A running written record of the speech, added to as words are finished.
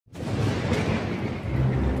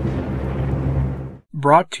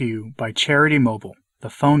Brought to you by Charity Mobile, the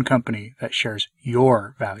phone company that shares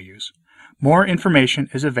your values. More information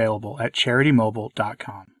is available at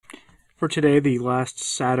CharityMobile.com. For today, the last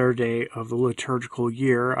Saturday of the liturgical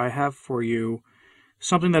year, I have for you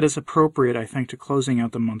something that is appropriate, I think, to closing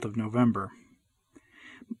out the month of November.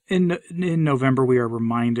 In November, we are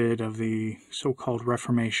reminded of the so-called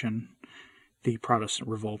Reformation, the Protestant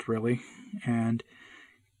revolt, really. And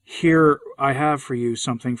here I have for you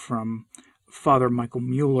something from Father Michael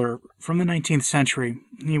Mueller from the 19th century.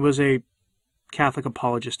 He was a Catholic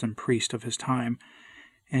apologist and priest of his time,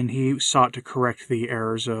 and he sought to correct the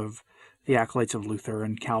errors of the acolytes of Luther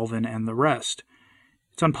and Calvin and the rest.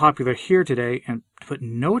 It's unpopular here today, but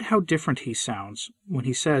note how different he sounds when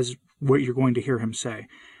he says what you're going to hear him say.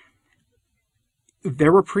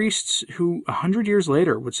 There were priests who 100 years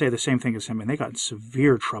later would say the same thing as him, and they got in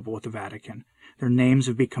severe trouble with the Vatican. Their names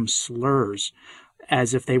have become slurs,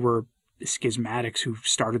 as if they were schismatics who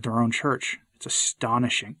started their own church. It's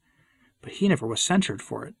astonishing. But he never was censured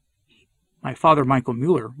for it. My Father Michael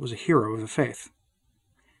Mueller was a hero of the faith.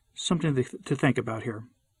 Something to think about here.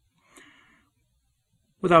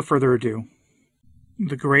 Without further ado,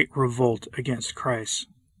 The Great Revolt Against Christ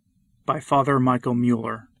by Father Michael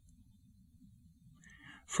Mueller.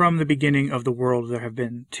 From the beginning of the world there have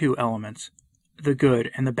been two elements, the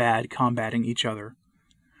good and the bad combating each other.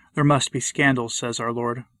 There must be scandals, says our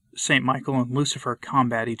Lord. St. Michael and Lucifer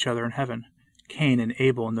combat each other in heaven. Cain and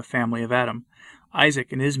Abel in the family of Adam.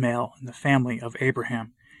 Isaac and Ishmael in the family of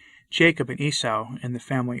Abraham. Jacob and Esau in the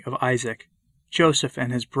family of Isaac. Joseph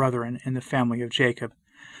and his brethren in the family of Jacob.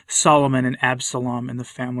 Solomon and Absalom in the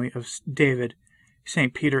family of David.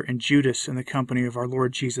 St. Peter and Judas in the company of our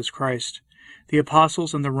Lord Jesus Christ. The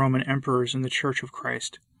apostles and the Roman emperors in the Church of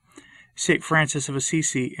Christ. St. Francis of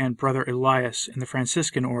Assisi and Brother Elias in the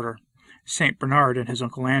Franciscan order. St. Bernard and his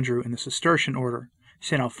uncle Andrew in the Cistercian order,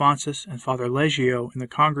 St. Alphonsus and Father Legio in the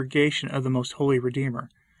Congregation of the Most Holy Redeemer,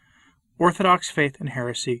 Orthodox faith and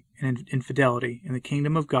heresy and infidelity in the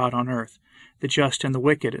kingdom of God on earth, the just and the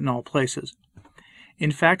wicked in all places.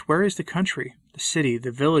 In fact, where is the country, the city,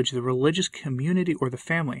 the village, the religious community, or the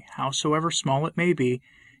family, howsoever small it may be,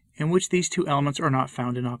 in which these two elements are not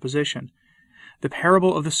found in opposition? The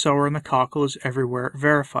parable of the sower and the cockle is everywhere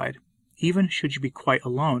verified. Even should you be quite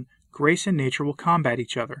alone, grace and nature will combat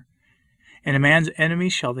each other. And a man's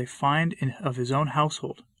enemies shall they find of his own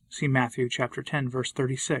household. See Matthew chapter 10, verse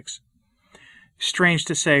 36. Strange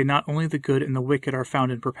to say, not only the good and the wicked are found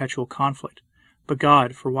in perpetual conflict, but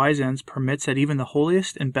God, for wise ends, permits that even the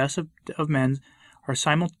holiest and best of men are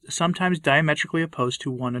sometimes diametrically opposed to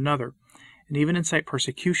one another, and even incite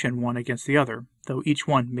persecution one against the other, though each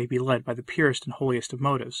one may be led by the purest and holiest of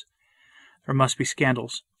motives. There must be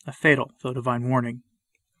scandals, a fatal though divine warning.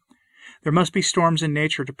 There must be storms in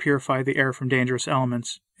nature to purify the air from dangerous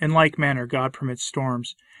elements. In like manner, God permits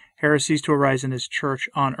storms, heresies to arise in his church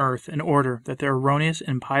on earth, in order that the erroneous and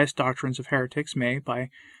impious doctrines of heretics may, by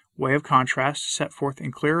way of contrast, set forth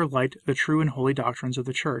in clearer light the true and holy doctrines of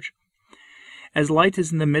the church. As light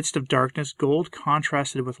is in the midst of darkness, gold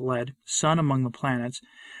contrasted with lead, sun among the planets,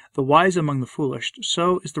 the wise among the foolish,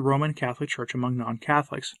 so is the Roman Catholic Church among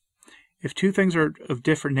non-Catholics. If two things are of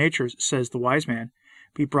different natures, says the wise man,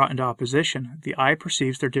 be brought into opposition, the eye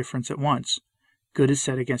perceives their difference at once. Good is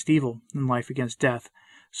set against evil, and life against death.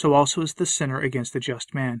 So also is the sinner against the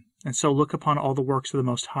just man. And so look upon all the works of the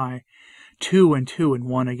Most High, two and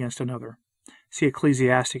one against another. See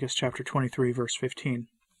Ecclesiasticus chapter 23, verse 15.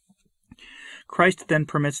 Christ then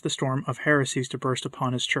permits the storm of heresies to burst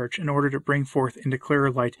upon his church in order to bring forth into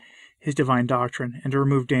clearer light his divine doctrine and to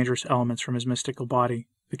remove dangerous elements from his mystical body,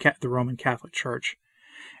 the Roman Catholic Church.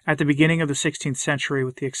 At the beginning of the 16th century,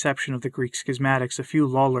 with the exception of the Greek schismatics, a few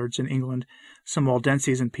Lollards in England, some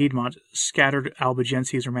Waldenses in Piedmont, scattered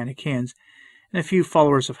Albigenses or Manichaeans, and a few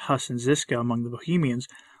followers of Huss and Ziska among the Bohemians,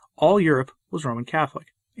 all Europe was Roman Catholic.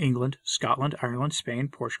 England, Scotland, Ireland, Spain,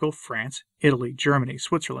 Portugal, France, Italy, Germany,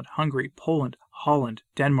 Switzerland, Hungary, Poland, Holland,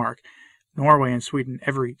 Denmark, Norway, and Sweden,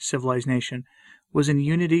 every civilized nation, was in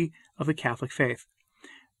unity of the Catholic faith.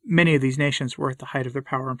 Many of these nations were at the height of their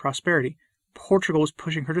power and prosperity. Portugal was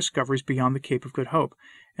pushing her discoveries beyond the Cape of Good Hope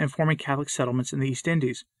and forming Catholic settlements in the East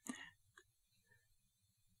Indies.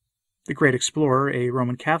 The great explorer, a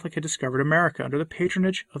Roman Catholic, had discovered America under the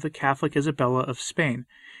patronage of the Catholic Isabella of Spain.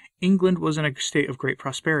 England was in a state of great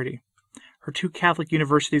prosperity. Her two Catholic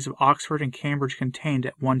universities of Oxford and Cambridge contained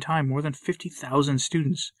at one time more than 50,000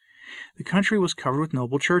 students. The country was covered with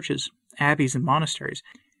noble churches, abbeys, and monasteries,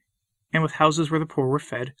 and with houses where the poor were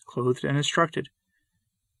fed, clothed, and instructed.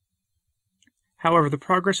 However, the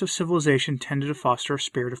progress of civilization tended to foster a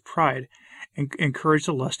spirit of pride and encourage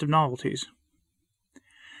the lust of novelties.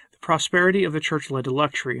 prosperity of the church led to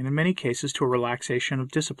luxury, and in many cases to a relaxation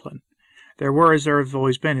of discipline. There were, as there have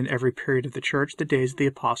always been in every period of the church, the days of the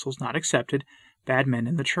apostles not excepted, bad men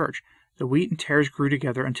in the church. The wheat and tares grew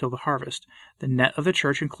together until the harvest. The net of the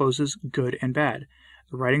church encloses good and bad.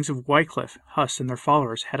 The writings of Wycliffe, Huss, and their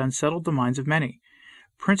followers had unsettled the minds of many.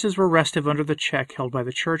 Princes were restive under the check held by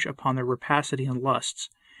the church upon their rapacity and lusts.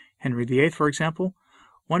 Henry VIII, for example,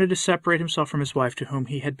 wanted to separate himself from his wife to whom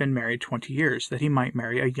he had been married 20 years, that he might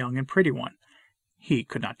marry a young and pretty one. He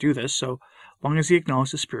could not do this, so long as he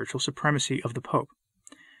acknowledged the spiritual supremacy of the Pope.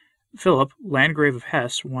 Philip, Landgrave of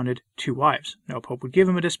Hesse, wanted 2 wives. No pope would give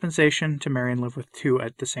him a dispensation to marry and live with 2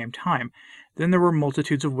 at the same time. Then there were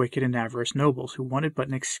multitudes of wicked and avaricious nobles who wanted but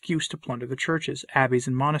an excuse to plunder the churches, abbeys,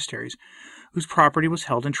 and monasteries, whose property was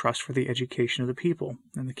held in trust for the education of the people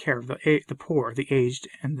and the care of the poor, the aged,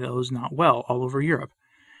 and those not well all over Europe.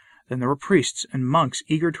 Then there were priests and monks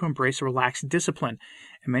eager to embrace a relaxed discipline,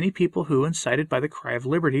 and many people who, incited by the cry of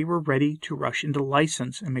liberty, were ready to rush into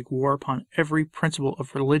license and make war upon every principle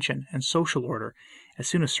of religion and social order as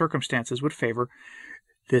soon as circumstances would favor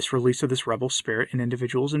this release of this rebel spirit in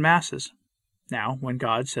individuals and masses. Now, when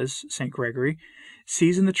God, says St. Gregory,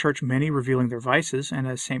 sees in the church many revealing their vices, and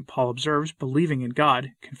as St. Paul observes, believing in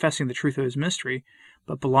God, confessing the truth of his mystery,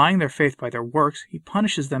 but belying their faith by their works, he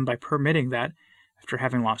punishes them by permitting that, after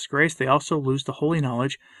having lost grace, they also lose the holy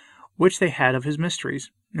knowledge which they had of his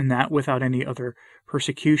mysteries, and that, without any other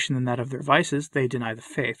persecution than that of their vices, they deny the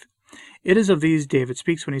faith. It is of these David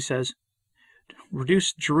speaks when he says,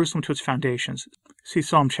 "Reduce Jerusalem to its foundations." See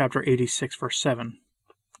Psalm chapter 86, verse 7.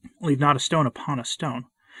 "Leave not a stone upon a stone."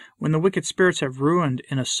 When the wicked spirits have ruined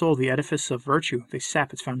in a soul the edifice of virtue, they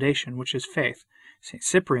sap its foundation, which is faith. St.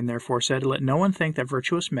 Cyprian therefore said, "Let no one think that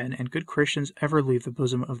virtuous men and good Christians ever leave the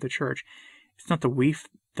bosom of the church. It's not the wheat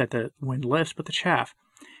that the wind lifts, but the chaff.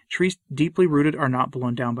 Trees deeply rooted are not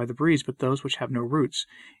blown down by the breeze, but those which have no roots.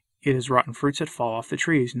 It is rotten fruits that fall off the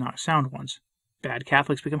trees, not sound ones. Bad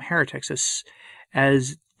Catholics become heretics,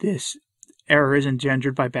 as this error is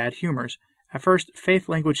engendered by bad humors. At first, faith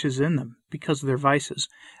languishes in them because of their vices.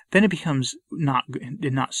 Then it becomes not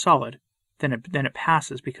solid. Then it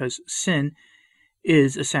passes, because sin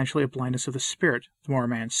is essentially a blindness of the spirit. The more a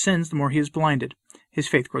man sins, the more he is blinded. His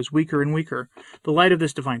faith grows weaker and weaker. The light of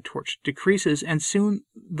this divine torch decreases, and soon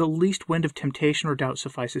the least wind of temptation or doubt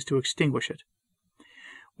suffices to extinguish it.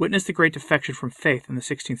 Witness the great defection from faith in the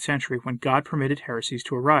 16th century, when God permitted heresies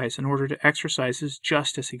to arise in order to exercise his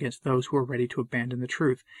justice against those who were ready to abandon the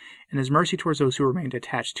truth, and his mercy towards those who remained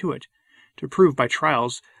attached to it, to prove by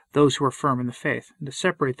trials those who are firm in the faith, and to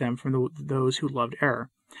separate them from those who loved error,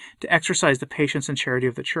 to exercise the patience and charity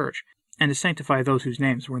of the Church, and to sanctify those whose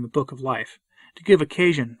names were in the book of life, to give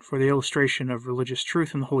occasion for the illustration of religious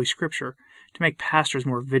truth in the Holy Scripture, to make pastors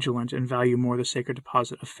more vigilant and value more the sacred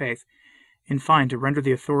deposit of faith, in fine, to render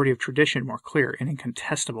the authority of tradition more clear and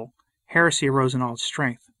incontestable. Heresy arose in all its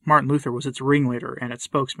strength. Martin Luther was its ringleader and its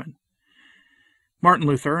spokesman. Martin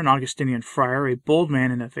Luther, an Augustinian friar, a bold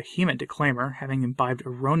man and a vehement declaimer, having imbibed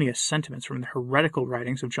erroneous sentiments from the heretical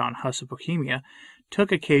writings of John Huss of Bohemia,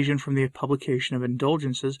 took occasion from the publication of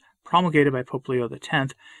indulgences promulgated by Pope Leo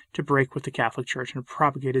X to break with the Catholic Church and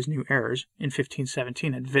propagate his new errors in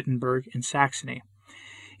 1517 at Wittenberg in Saxony.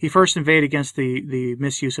 He first inveighed against the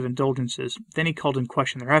misuse of indulgences, then he called in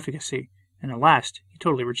question their efficacy, and at last he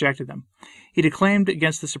totally rejected them. He declaimed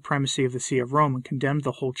against the supremacy of the See of Rome and condemned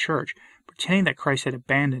the whole Church, pretending that Christ had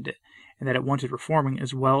abandoned it, and that it wanted reforming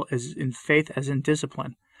as well as in faith as in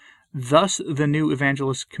discipline. Thus the new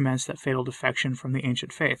evangelists commenced that fatal defection from the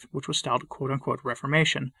ancient faith, which was styled quote-unquote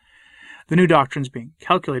Reformation. The new doctrines, being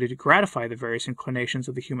calculated to gratify the various inclinations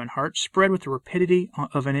of the human heart, spread with the rapidity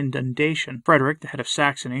of an inundation. Frederick, the head of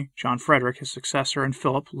Saxony, John Frederick, his successor, and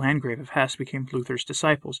Philip, Landgrave of Hesse, became Luther's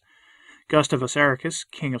disciples. Gustavus Ericus,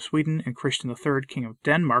 king of Sweden, and Christian III, king of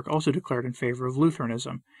Denmark, also declared in favor of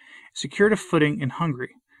Lutheranism. It secured a footing in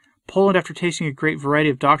Hungary. Poland, after tasting a great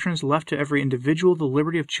variety of doctrines, left to every individual the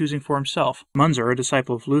liberty of choosing for himself. Munzer, a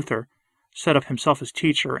disciple of Luther, set up himself as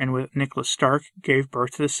teacher, and with Nicholas Stark gave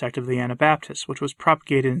birth to the sect of the Anabaptists, which was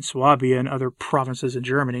propagated in Swabia and other provinces in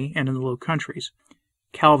Germany and in the Low Countries.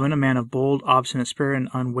 Calvin, a man of bold, obstinate spirit and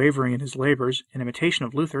unwavering in his labors, in imitation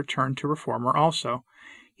of Luther, turned to reformer also.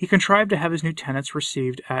 He contrived to have his new tenets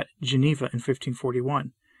received at Geneva in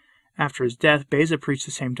 1541. After his death, Beza preached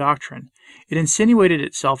the same doctrine. It insinuated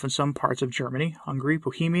itself in some parts of Germany, Hungary,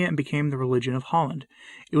 Bohemia, and became the religion of Holland.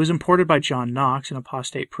 It was imported by John Knox, an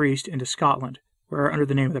apostate priest, into Scotland, where, under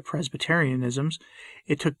the name of the Presbyterianisms,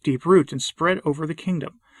 it took deep root and spread over the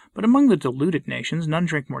kingdom. But among the deluded nations, none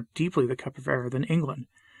drank more deeply the cup of error than England.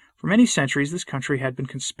 For many centuries, this country had been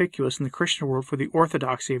conspicuous in the Christian world for the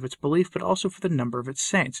orthodoxy of its belief, but also for the number of its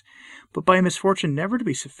saints. But by a misfortune never to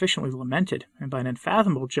be sufficiently lamented, and by an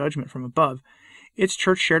unfathomable judgment from above, its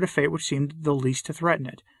church shared a fate which seemed the least to threaten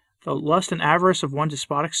it. The lust and avarice of one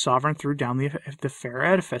despotic sovereign threw down the fair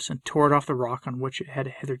edifice, and tore it off the rock on which it had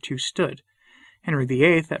hitherto stood. Henry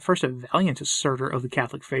VIII, at first a valiant asserter of the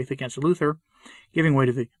Catholic faith against Luther, giving way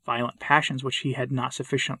to the violent passions which he had not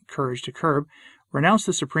sufficient courage to curb, renounced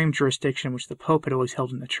the supreme jurisdiction which the Pope had always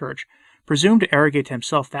held in the Church, presumed to arrogate to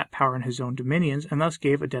himself that power in his own dominions, and thus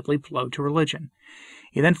gave a deadly blow to religion.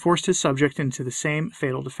 He then forced his subject into the same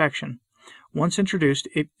fatal defection. Once introduced,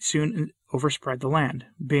 it soon overspread the land.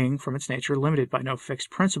 Being, from its nature, limited by no fixed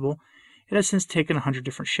principle, it has since taken 100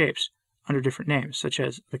 different shapes, under different names, such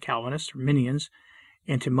as the Calvinists, Arminians,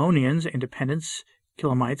 Antinomians, Independents,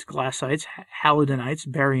 Kilamites, Glassites, Halidonites,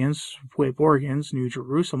 Barians, Weborgians, New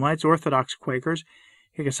Jerusalemites, Orthodox Quakers,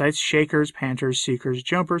 Higgisites, Shakers, Panters, Seekers,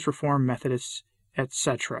 Jumpers, Reformed Methodists,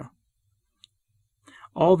 etc.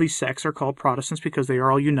 All these sects are called Protestants because they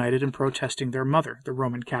are all united in protesting their mother, the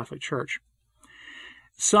Roman Catholic Church.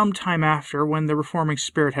 Some time after, when the reforming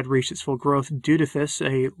spirit had reached its full growth, Dudithus,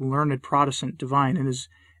 a learned Protestant divine, in his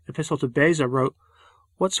epistle to Beza, wrote,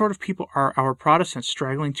 "What sort of people are our Protestants,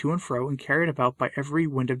 straggling to and fro and carried about by every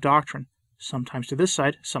wind of doctrine, sometimes to this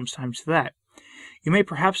side, sometimes to that? You may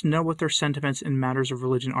perhaps know what their sentiments in matters of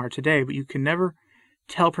religion are today, but you can never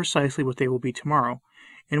tell precisely what they will be tomorrow.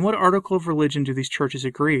 In what article of religion do these churches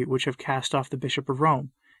agree, which have cast off the Bishop of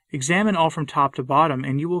Rome? Examine all from top to bottom,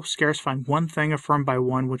 and you will scarce find one thing affirmed by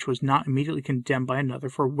one which was not immediately condemned by another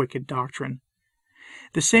for wicked doctrine."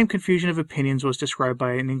 The same confusion of opinions was described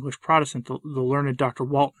by an English Protestant, the learned Dr.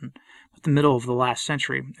 Walton, at the middle of the last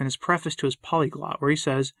century, in his preface to his Polyglot, where he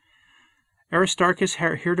says, "Aristarchus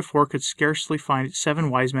heretofore could scarcely find 7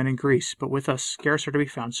 wise men in Greece, but with us scarce are to be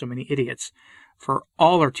found so many idiots. For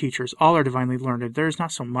all are teachers, all are divinely learned. There is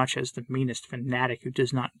not so much as the meanest fanatic who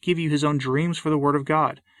does not give you his own dreams for the word of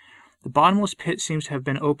God. The bottomless pit seems to have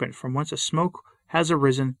been opened, from whence a smoke has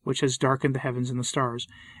arisen which has darkened the heavens and the stars,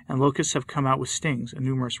 and locusts have come out with stings, a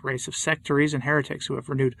numerous race of sectaries and heretics who have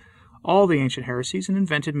renewed all the ancient heresies and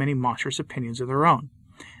invented many monstrous opinions of their own.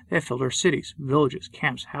 They have filled our cities, villages,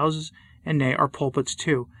 camps, houses, and nay, our pulpits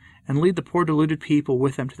too, and lead the poor deluded people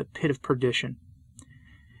with them to the pit of perdition.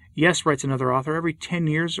 Yes," writes another author, "every 10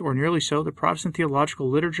 years, or nearly so, the Protestant theological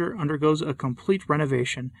literature undergoes a complete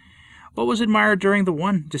renovation. What was admired during the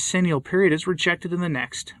one decennial period is rejected in the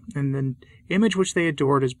next, and the image which they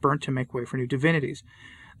adored is burnt to make way for new divinities.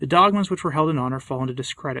 The dogmas which were held in honor fall into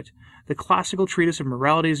discredit. The classical treatise of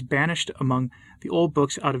morality is banished among the old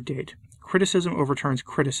books out of date. Criticism overturns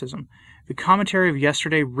criticism. The commentary of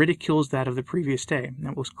yesterday ridicules that of the previous day, and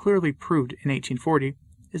what was clearly proved in 1840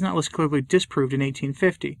 is not less clearly disproved in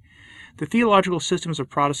 1850. The theological systems of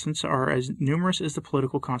Protestants are as numerous as the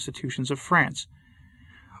political constitutions of France.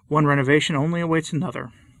 One renovation only awaits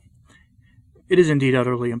another. It is indeed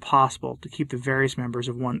utterly impossible to keep the various members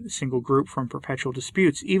of one single group from perpetual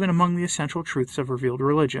disputes, even among the essential truths of revealed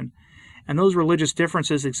religion. And those religious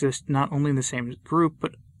differences exist not only in the same group,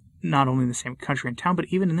 but not only in the same country and town, but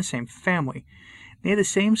even in the same family. Nay, the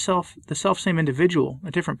self-same individual,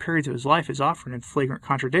 at different periods of his life, is often in flagrant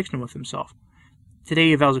contradiction with himself. Today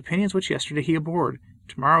he avows opinions which yesterday he abhorred.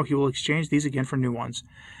 Tomorrow he will exchange these again for new ones.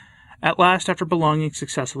 At last, after belonging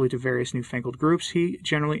successively to various newfangled groups, he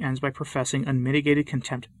generally ends by professing unmitigated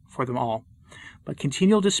contempt for them all. By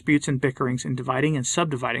continual disputes and bickerings, in dividing and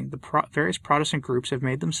subdividing, the various Protestant groups have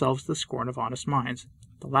made themselves the scorn of honest minds,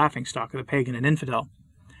 the laughing-stock of the pagan and infidel.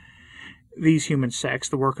 These human sects,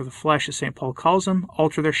 the work of the flesh, as St. Paul calls them,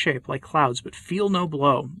 alter their shape like clouds, but feel no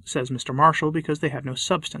blow, says Mr. Marshall, because they have no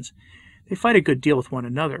substance. They fight a good deal with one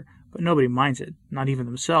another, but nobody minds it, not even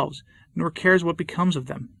themselves, nor cares what becomes of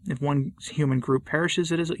them. If one human group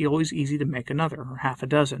perishes, it is always easy to make another, or half a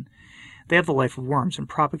dozen. They have the life of worms, and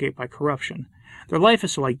propagate by corruption. Their life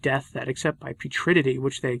is so like death that, except by putridity,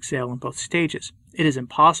 which they exhale in both stages, it is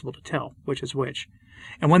impossible to tell which is which.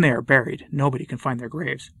 And when they are buried, nobody can find their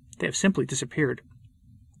graves. They have simply disappeared.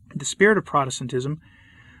 The spirit of Protestantism,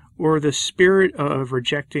 or the spirit of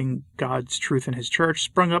rejecting God's truth in his church,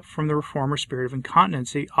 sprung up from the reformer spirit of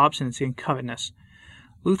incontinency, obstinacy, and covetousness.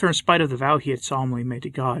 Luther, in spite of the vow he had solemnly made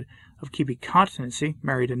to God of keeping continency,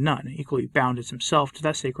 married a nun, equally bound as himself to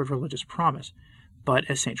that sacred religious promise. But,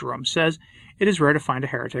 as St. Jerome says, it is rare to find a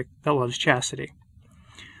heretic that loves chastity.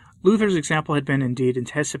 Luther's example had been indeed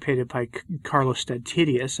anticipated by Carlos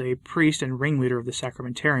Statidius, a priest and ringleader of the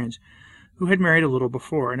Sacramentarians, who had married a little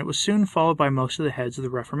before, and it was soon followed by most of the heads of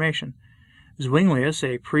the Reformation. Zwinglius,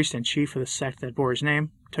 a priest and chief of the sect that bore his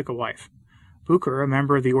name, took a wife. Bucer, a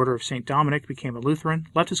member of the Order of St. Dominic, became a Lutheran,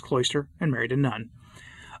 left his cloister, and married a nun.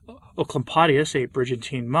 Oecolampadius, a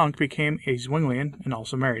Brigittine monk, became a Zwinglian and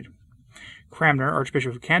also married. Cranmer,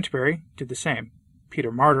 Archbishop of Canterbury, did the same.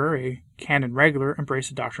 Peter Martyr, a canon regular, embraced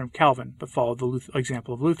the doctrine of Calvin, but followed the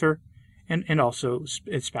example of Luther, and also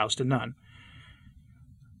espoused a nun.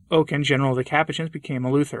 Oken, general of the Capuchins, became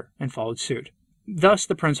a Luther, and followed suit. Thus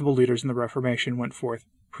the principal leaders in the Reformation went forth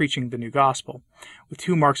preaching the new gospel, with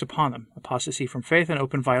two marks upon them: apostasy from faith and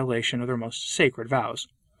open violation of their most sacred vows.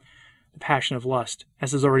 The passion of lust,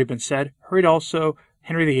 as has already been said, hurried also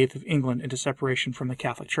Henry VIII of England into separation from the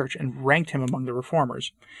Catholic Church and ranked him among the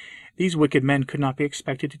reformers. These wicked men could not be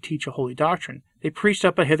expected to teach a holy doctrine. They preached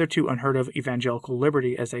up a hitherto unheard of evangelical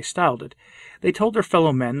liberty, as they styled it. They told their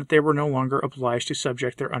fellow men that they were no longer obliged to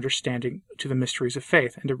subject their understanding to the mysteries of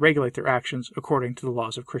faith and to regulate their actions according to the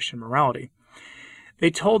laws of Christian morality. They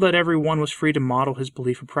told that every one was free to model his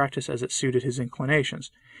belief and practice as it suited his inclinations.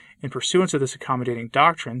 In pursuance of this accommodating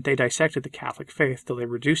doctrine, they dissected the Catholic faith till they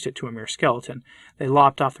reduced it to a mere skeleton. They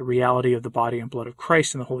lopped off the reality of the body and blood of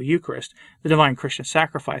Christ in the Holy Eucharist, the divine Christian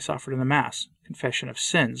sacrifice offered in the Mass, confession of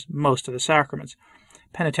sins, most of the sacraments,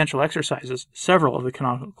 penitential exercises, several of the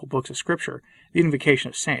canonical books of Scripture, the invocation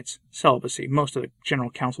of saints, celibacy, most of the general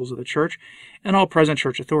councils of the Church, and all present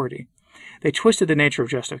Church authority. They twisted the nature of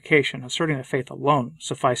justification, asserting that faith alone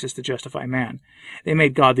suffices to justify man. They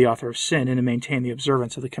made God the author of sin and to maintain the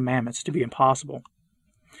observance of the commandments to be impossible.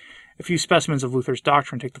 A few specimens of Luther's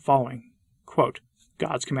doctrine take the following. Quote,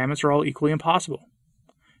 God's commandments are all equally impossible.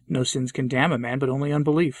 No sins can damn a man, but only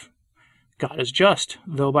unbelief. God is just,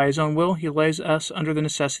 though by his own will he lays us under the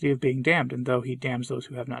necessity of being damned, and though he damns those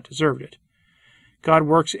who have not deserved it. God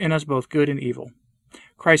works in us both good and evil.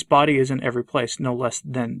 Christ's body is in every place, no less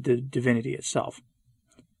than the divinity itself.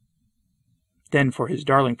 Then, for his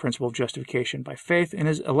darling principle of justification by faith, in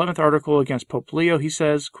his 11th article against Pope Leo, he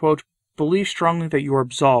says, quote, Believe strongly that you are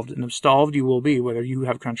absolved, and absolved you will be, whether you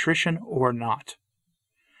have contrition or not.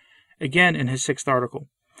 Again, in his 6th article,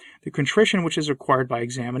 the contrition which is required by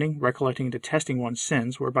examining, recollecting, and detesting one's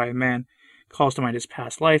sins, whereby a man calls to mind his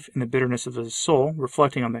past life in the bitterness of his soul,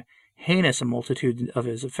 reflecting on the heinous multitude of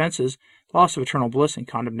his offenses, loss of eternal bliss, and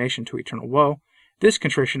condemnation to eternal woe, this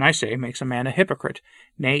contrition, I say, makes a man a hypocrite,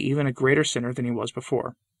 nay, even a greater sinner than he was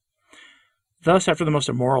before. Thus, after the most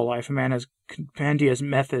immoral life, a man has compendious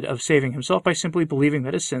method of saving himself by simply believing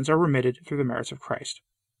that his sins are remitted through the merits of Christ.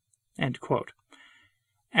 End quote.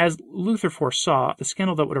 As Luther foresaw the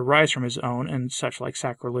scandal that would arise from his own and such like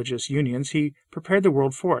sacrilegious unions, he prepared the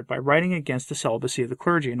world for it by writing against the celibacy of the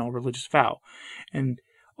clergy and all religious vow, and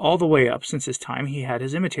all the way up since his time he had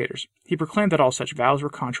his imitators. He proclaimed that all such vows were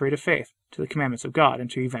contrary to faith, to the commandments of God, and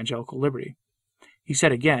to evangelical liberty. He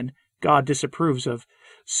said again, God disapproves of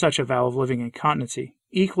such a vow of living in continency,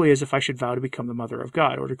 equally as if I should vow to become the mother of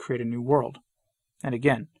God, or to create a new world. And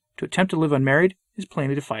again, to attempt to live unmarried is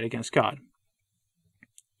plainly to fight against God.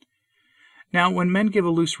 Now, when men give a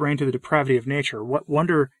loose rein to the depravity of nature, what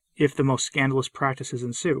wonder if the most scandalous practices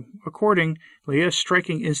ensue? Accordingly, a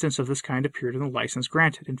striking instance of this kind appeared in the license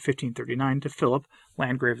granted in 1539 to Philip,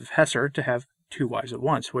 Landgrave of Hesse, to have 2 wives at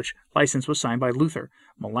once, which license was signed by Luther,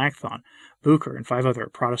 Melanchthon, Bucer, and 5 other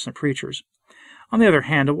Protestant preachers. On the other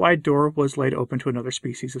hand, a wide door was laid open to another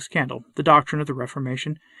species of scandal. The doctrine of the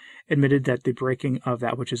Reformation admitted that the breaking of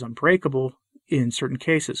that which is unbreakable in certain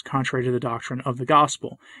cases, contrary to the doctrine of the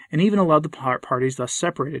gospel, and even allowed the parties thus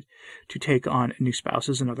separated to take on new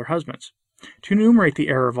spouses and other husbands. To enumerate the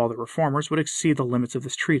error of all the reformers would exceed the limits of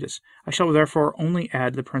this treatise. I shall therefore only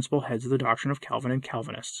add the principal heads of the doctrine of Calvin and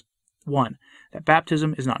Calvinists. 1. That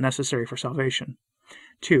baptism is not necessary for salvation.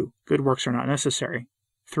 2. Good works are not necessary.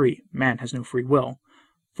 3. Man has no free will.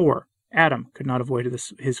 4. Adam could not avoid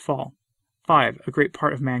his fall. 5. A great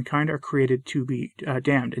part of mankind are created to be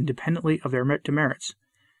damned independently of their demerits.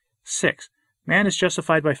 6. Man is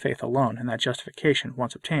justified by faith alone, and that justification,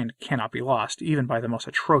 once obtained, cannot be lost, even by the most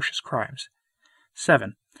atrocious crimes.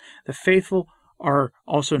 7. The faithful are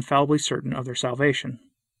also infallibly certain of their salvation.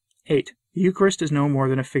 8. The Eucharist is no more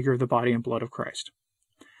than a figure of the body and blood of Christ.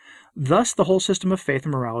 Thus the whole system of faith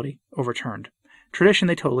and morality overturned. Tradition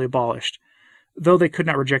they totally abolished, though they could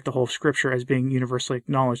not reject the whole of Scripture as being universally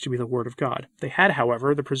acknowledged to be the Word of God. They had,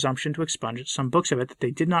 however, the presumption to expunge some books of it that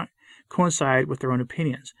they did not coincide with their own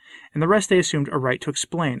opinions, and the rest they assumed a right to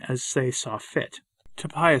explain as they saw fit. To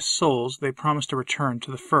pious souls they promised to return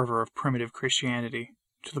to the fervor of primitive Christianity,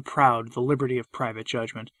 to the proud the liberty of private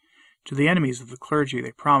judgment. To the enemies of the clergy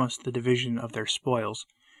they promised the division of their spoils.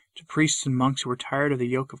 To priests and monks who were tired of the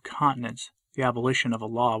yoke of continence, the abolition of a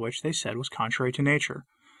law which they said was contrary to nature.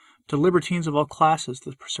 To libertines of all classes,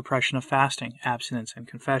 the suppression of fasting, abstinence, and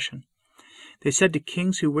confession. They said to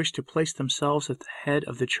kings who wished to place themselves at the head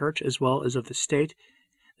of the church as well as of the state,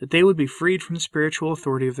 that they would be freed from the spiritual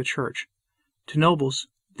authority of the church. To nobles,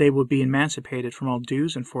 they would be emancipated from all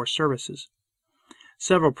dues and forced services.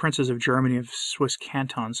 Several princes of Germany and Swiss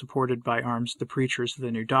cantons supported by arms the preachers of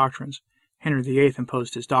the new doctrines. Henry VIII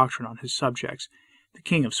imposed his doctrine on his subjects. The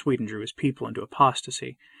King of Sweden drew his people into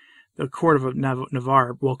apostasy. The court of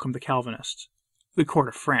Navarre welcomed the Calvinists. The court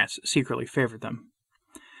of France secretly favored them.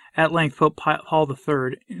 At length, Pope Paul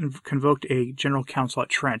III convoked a general council at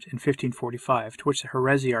Trent in 1545, to which the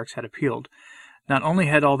heresiarchs had appealed. Not only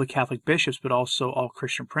had all the Catholic bishops, but also all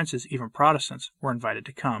Christian princes, even Protestants, were invited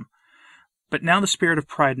to come. But now the spirit of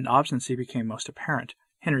pride and obstinacy became most apparent.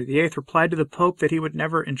 Henry VIII replied to the Pope that he would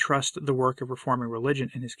never entrust the work of reforming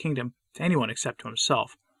religion in his kingdom to anyone except to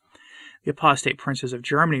himself. The apostate princes of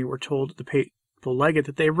Germany were told the papal legate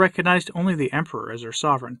that they recognized only the emperor as their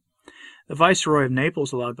sovereign. The viceroy of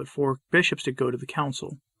Naples allowed but 4 bishops to go to the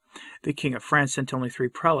council. The King of France sent only 3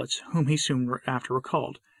 prelates, whom he soon after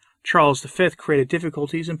recalled. Charles V created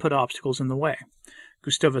difficulties and put obstacles in the way.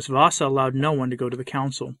 Gustavus Vasa allowed no one to go to the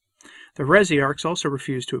council. The heresiarchs also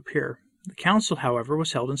refused to appear. The council, however,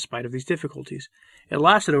 was held in spite of these difficulties. It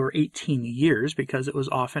lasted over 18 years because it was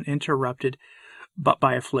often interrupted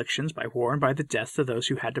by afflictions, by war, and by the deaths of those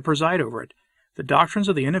who had to preside over it. The doctrines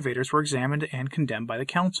of the innovators were examined and condemned by the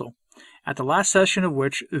council, at the last session of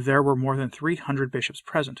which there were more than 300 bishops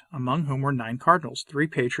present, among whom were 9 cardinals, 3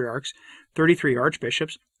 patriarchs, 33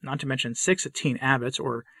 archbishops, not to mention 16 abbots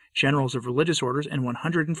or generals of religious orders, and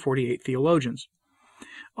 148 theologians.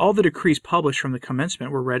 All the decrees published from the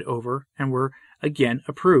commencement were read over and were again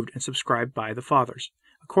approved and subscribed by the fathers.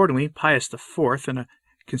 Accordingly, Pius IV, in a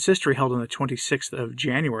consistory held on the 26th of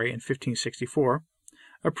January in 1564,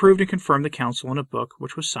 approved and confirmed the council in a book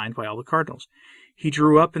which was signed by all the cardinals. He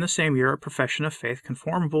drew up in the same year a profession of faith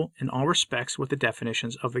conformable in all respects with the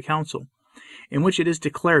definitions of the council, in which it is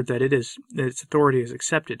declared that its authority is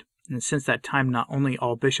accepted, and since that time not only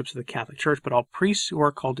all bishops of the Catholic Church, but all priests who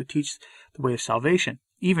are called to teach the way of salvation,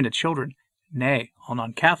 even to children, nay, all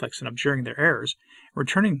non-Catholics, in abjuring their errors, and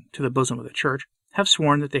returning to the bosom of the Church, have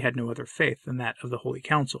sworn that they had no other faith than that of the Holy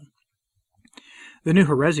Council. The new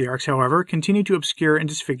heresiarchs, however, continued to obscure and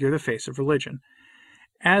disfigure the face of religion.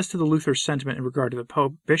 As to the Luther's sentiment in regard to the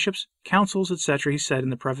Pope, bishops, councils, etc., he said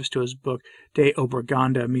in the preface to his book De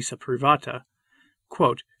Obligationibus Missa Privata,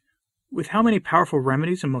 quote, "With how many powerful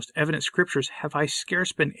remedies and most evident scriptures have I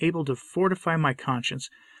scarce been able to fortify my conscience,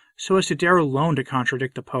 so as to dare alone to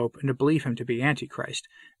contradict the Pope and to believe him to be Antichrist,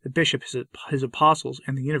 the bishop his apostles,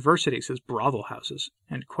 and the universities his brothel houses."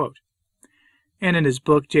 End quote. And in his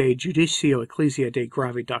book De Judicio Ecclesia de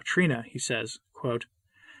Gravi Doctrina, he says, quote,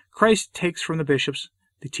 "Christ takes from the bishops,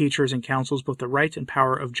 the teachers, and councils both the right and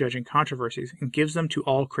power of judging controversies, and gives them to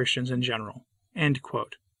all Christians in general." End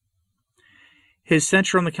quote. His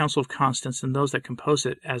censure on the Council of Constance and those that composed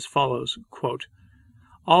it as follows, quote,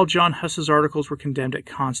 "All John Huss's articles were condemned at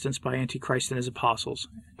Constance by Antichrist and his apostles,"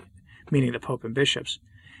 meaning the Pope and bishops,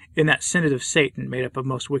 "in that synod of Satan made up of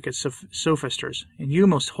most wicked sophisters. And you,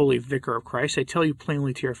 most holy vicar of Christ, I tell you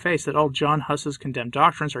plainly to your face that all John Huss's condemned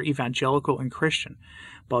doctrines are evangelical and Christian,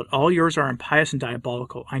 but all yours are impious and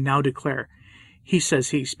diabolical. I now declare," he says,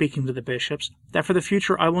 speaking to the bishops, "that for the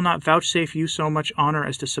future I will not vouchsafe you so much honor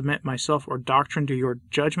as to submit myself or doctrine to your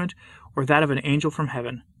judgment, or that of an angel from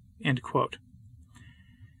heaven." End quote.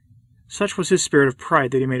 Such was his spirit of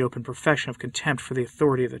pride that he made open profession of contempt for the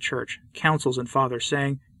authority of the Church, councils, and fathers,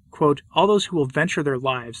 saying, quote, "All those who will venture their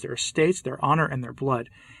lives, their estates, their honor, and their blood,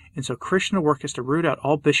 in so Christian a work as to root out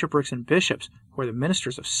all bishoprics and bishops, who are the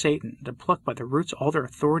ministers of Satan, to pluck by the roots all their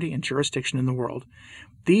authority and jurisdiction in the world.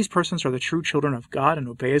 These persons are the true children of God and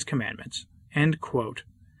obey his commandments." End quote.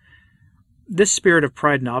 This spirit of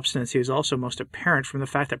pride and obstinacy is also most apparent from the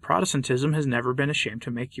fact that Protestantism has never been ashamed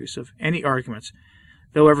to make use of any arguments,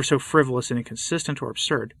 though ever so frivolous and inconsistent or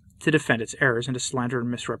absurd, to defend its errors and to slander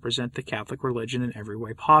and misrepresent the Catholic religion in every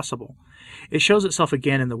way possible. It shows itself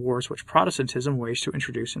again in the wars which Protestantism waged to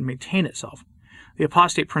introduce and maintain itself. The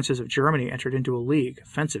apostate princes of Germany entered into a league,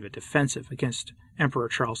 offensive and defensive, against Emperor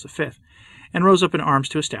Charles V, and rose up in arms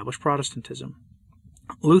to establish Protestantism.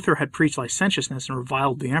 Luther had preached licentiousness and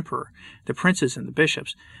reviled the emperor, the princes, and the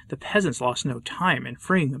bishops. The peasants lost no time in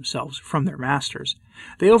freeing themselves from their masters.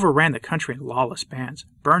 They overran the country in lawless bands,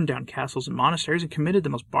 burned down castles and monasteries, and committed the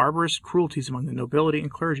most barbarous cruelties among the nobility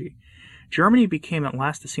and clergy. Germany became at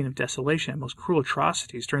last the scene of desolation and most cruel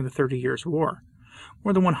atrocities during the 30 Years' War.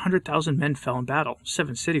 More than 100,000 men fell in battle,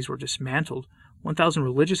 7 cities were dismantled, 1,000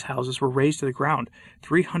 religious houses were razed to the ground,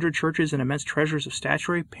 300 churches and immense treasures of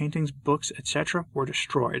statuary, paintings, books, etc. were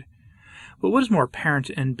destroyed. But what is more apparent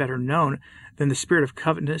and better known than the spirit of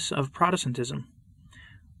covetousness of Protestantism?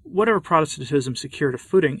 Whatever Protestantism secured a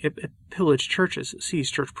footing, it pillaged churches,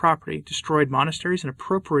 seized church property, destroyed monasteries, and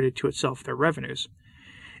appropriated to itself their revenues.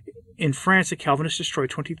 In France, the Calvinists destroyed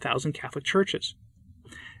 20,000 Catholic churches.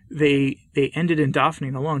 They ended in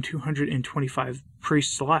Dauphiné alone 225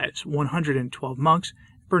 priests' lives, 112 monks,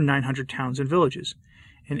 burned 900 towns and villages.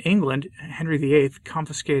 In England, Henry VIII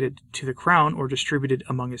confiscated to the crown, or distributed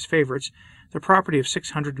among his favorites, the property of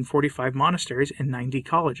 645 monasteries and 90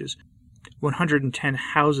 colleges, 110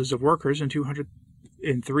 houses of workers, and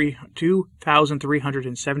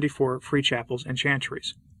 2,374 free chapels and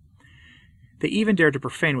chantries. They even dared to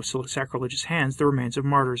profane with sacrilegious hands the remains of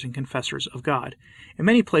martyrs and confessors of God. In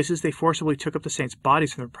many places they forcibly took up the saints'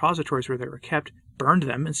 bodies from the repositories where they were kept, burned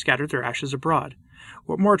them, and scattered their ashes abroad.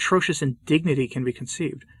 What more atrocious indignity can be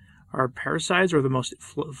conceived? Are parricides or the most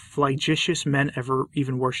flagitious men ever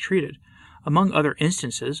even worse treated? Among other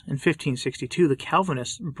instances, in 1562 the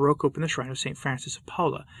Calvinists broke open the shrine of St. Francis of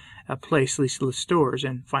Paula at Place les Listeurs,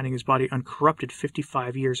 and finding his body uncorrupted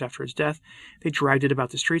 55 years after his death, they dragged it about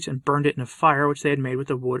the streets and burned it in a fire which they had made with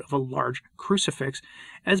the wood of a large crucifix,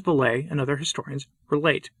 as Belay and other historians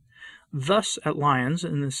relate. Thus, at Lyons,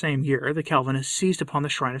 in the same year, the Calvinists seized upon the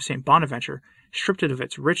shrine of St. Bonaventure, stripped it of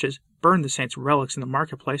its riches, burned the saint's relics in the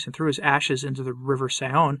marketplace, and threw his ashes into the river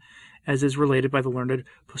Saône, as is related by the learned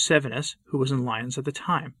Posevenus, who was in Lyons at the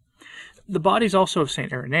time. The bodies also of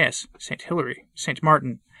St. Irenaeus, St. Hilary, St.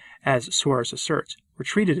 Martin, as Suarez asserts, were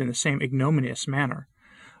treated in the same ignominious manner.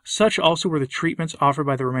 Such also were the treatments offered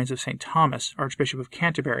by the remains of St. Thomas, Archbishop of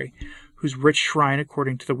Canterbury, whose rich shrine,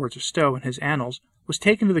 according to the words of Stowe in his Annals, was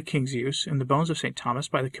taken to the king's use, and the bones of St. Thomas,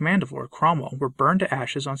 by the command of Lord Cromwell, were burned to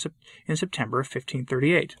ashes in September of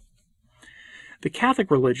 1538. The Catholic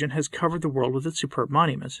religion has covered the world with its superb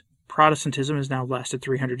monuments. Protestantism has now lasted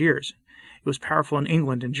 300 years. It was powerful in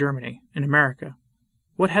England and Germany, in America.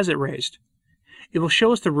 What has it raised? It will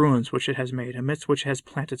show us the ruins which it has made, amidst which it has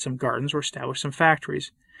planted some gardens or established some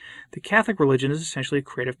factories. The Catholic religion is essentially a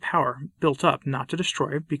creative power, built up, not to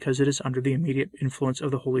destroy, because it is under the immediate influence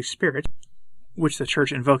of the Holy Spirit, which the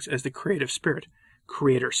Church invokes as the creative spirit,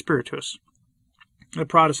 Creator Spiritus. The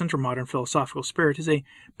Protestant or modern philosophical spirit is a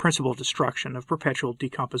principle of destruction, of perpetual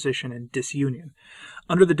decomposition and disunion.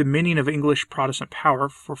 Under the dominion of English Protestant power,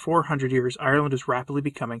 for 400 years Ireland is rapidly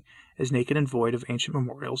becoming as naked and void of ancient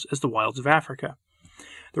memorials as the wilds of Africa.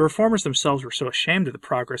 The Reformers themselves were so ashamed of the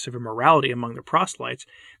progress of immorality among their proselytes,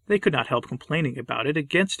 they could not help complaining about it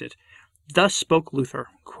against it. Thus spoke Luther,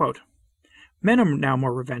 quote, "Men are now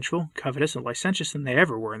more revengeful, covetous, and licentious than they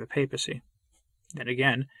ever were in the papacy." Then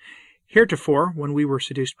again, "Heretofore, when we were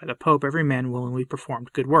seduced by the Pope, every man willingly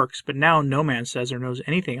performed good works, but now no man says or knows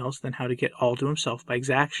anything else than how to get all to himself by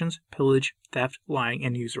exactions, pillage, theft, lying,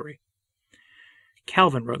 and usury."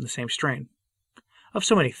 Calvin wrote in the same strain. "Of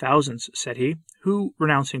so many thousands," said he, "who,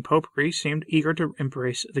 renouncing popery, seemed eager to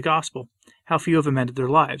embrace the gospel, how few have amended their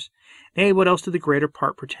lives. Nay, what else did the greater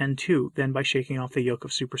part pretend to, than by shaking off the yoke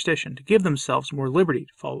of superstition, to give themselves more liberty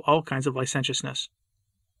to follow all kinds of licentiousness?"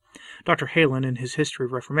 Dr. Heylin, in his History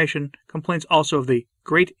of Reformation, complains also of the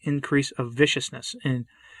great increase of viciousness in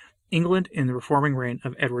England in the reforming reign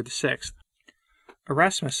of Edward VI.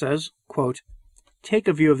 Erasmus says, quote, "Take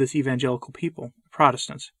a view of this evangelical people,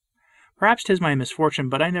 Protestants. Perhaps 'tis my misfortune,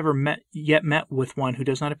 but I never yet met with one who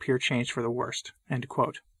does not appear changed for the worst." End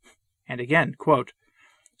quote. And again, quote,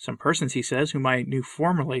 "Some persons," he says, "whom I knew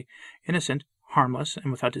formerly innocent, harmless,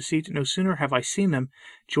 and without deceit, no sooner have I seen them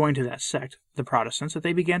joined to that sect, the Protestants, that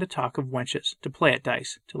they began to talk of wenches, to play at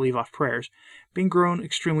dice, to leave off prayers, being grown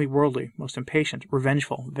extremely worldly, most impatient,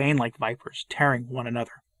 revengeful, vain like vipers, tearing one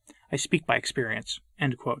another. I speak by experience."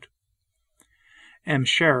 End quote. M.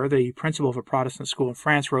 Scherer, the principal of a Protestant school in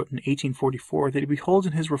France, wrote in 1844 that he beholds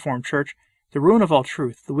in his Reformed Church the ruin of all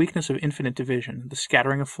truth, the weakness of infinite division, the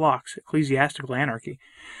scattering of flocks, ecclesiastical anarchy,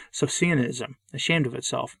 Socinianism, ashamed of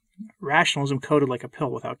itself, rationalism coated like a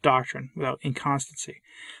pill, without doctrine, without inconstancy.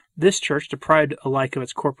 This church, deprived alike of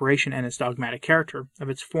its corporation and its dogmatic character, of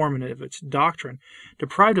its form and of its doctrine,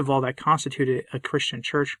 deprived of all that constituted a Christian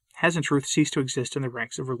church, has in truth ceased to exist in the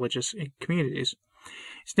ranks of religious communities.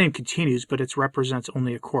 Its name continues, but it represents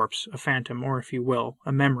only a corpse, a phantom, or, if you will,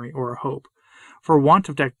 a memory or a hope. For want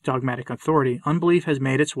of dogmatic authority, unbelief has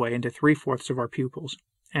made its way into 3/4 of our pupils."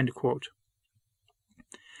 End quote.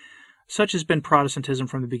 Such has been Protestantism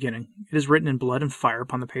from the beginning. It is written in blood and fire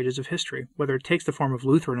upon the pages of history, whether it takes the form of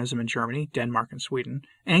Lutheranism in Germany, Denmark, and Sweden,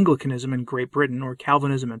 Anglicanism in Great Britain, or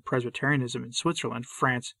Calvinism and Presbyterianism in Switzerland,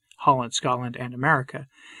 France, Holland, Scotland, and America.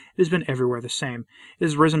 It has been everywhere the same. It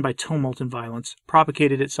has risen by tumult and violence,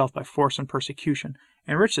 propagated itself by force and persecution,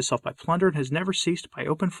 enriched itself by plunder, and has never ceased by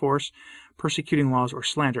open force, persecuting laws, or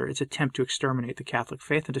slander, its attempt to exterminate the Catholic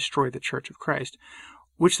faith and destroy the Church of Christ,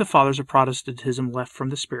 which the fathers of Protestantism left from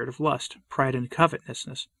the spirit of lust, pride, and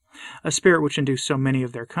covetousness, a spirit which induced so many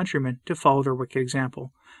of their countrymen to follow their wicked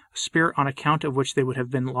example, a spirit on account of which they would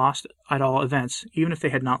have been lost at all events, even if they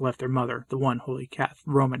had not left their mother, the one holy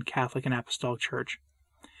Roman Catholic and Apostolic Church.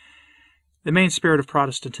 The main spirit of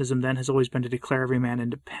Protestantism, then, has always been to declare every man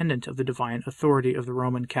independent of the divine authority of the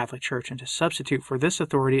Roman Catholic Church and to substitute for this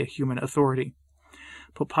authority a human authority.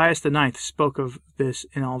 Pope Pius IX spoke of this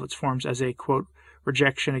in all its forms as a, quote,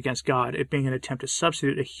 rejection against God, it being an attempt to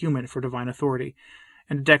substitute a human for divine authority,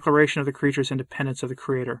 and a declaration of the creature's independence of the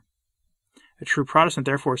Creator. A true Protestant,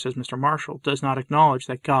 therefore, says Mr. Marshall, does not acknowledge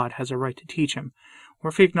that God has a right to teach him,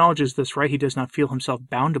 or if he acknowledges this right, he does not feel himself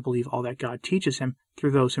bound to believe all that God teaches him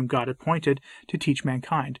through those whom God appointed to teach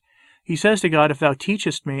mankind. He says to God, if thou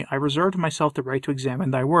teachest me, I reserve to myself the right to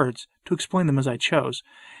examine thy words, to explain them as I chose,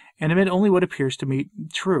 and admit only what appears to me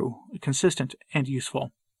true, consistent, and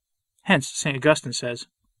useful. Hence, St. Augustine says,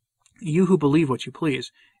 you who believe what you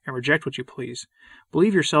please, and reject what you please,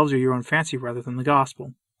 believe yourselves or your own fancy rather than the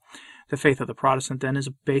gospel. The faith of the Protestant, then, is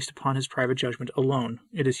based upon his private judgment alone.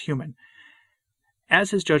 It is human. As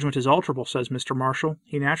his judgment is alterable, says Mr. Marshall,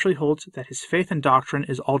 he naturally holds that his faith and doctrine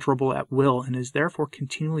is alterable at will, and is therefore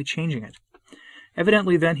continually changing it.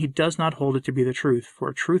 Evidently, then, he does not hold it to be the truth,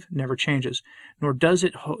 for truth never changes, nor does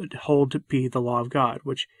it hold to be the law of God,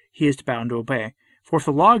 which he is bound to obey. For if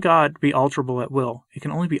the law of God be alterable at will, it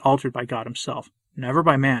can only be altered by God himself, never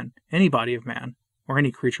by man, any body of man, or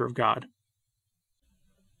any creature of God.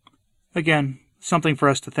 Again, something for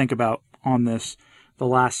us to think about on this, the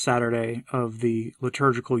last Saturday of the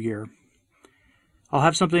liturgical year. I'll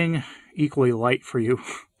have something equally light for you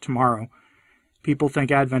tomorrow. People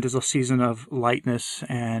think Advent is a season of lightness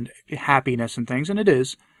and happiness and things, and it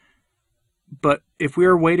is. But if we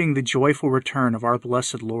are awaiting the joyful return of our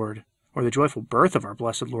blessed Lord, or the joyful birth of our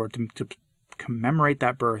blessed Lord, to commemorate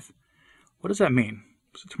that birth, what does that mean?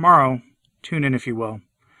 So tomorrow, tune in if you will.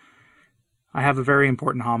 I have a very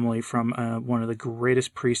important homily from one of the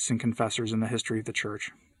greatest priests and confessors in the history of the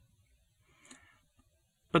Church.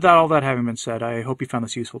 But all that having been said, I hope you found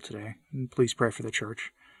this useful today, and please pray for the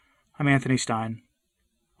Church. I'm Anthony Stine.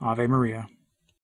 Ave Maria.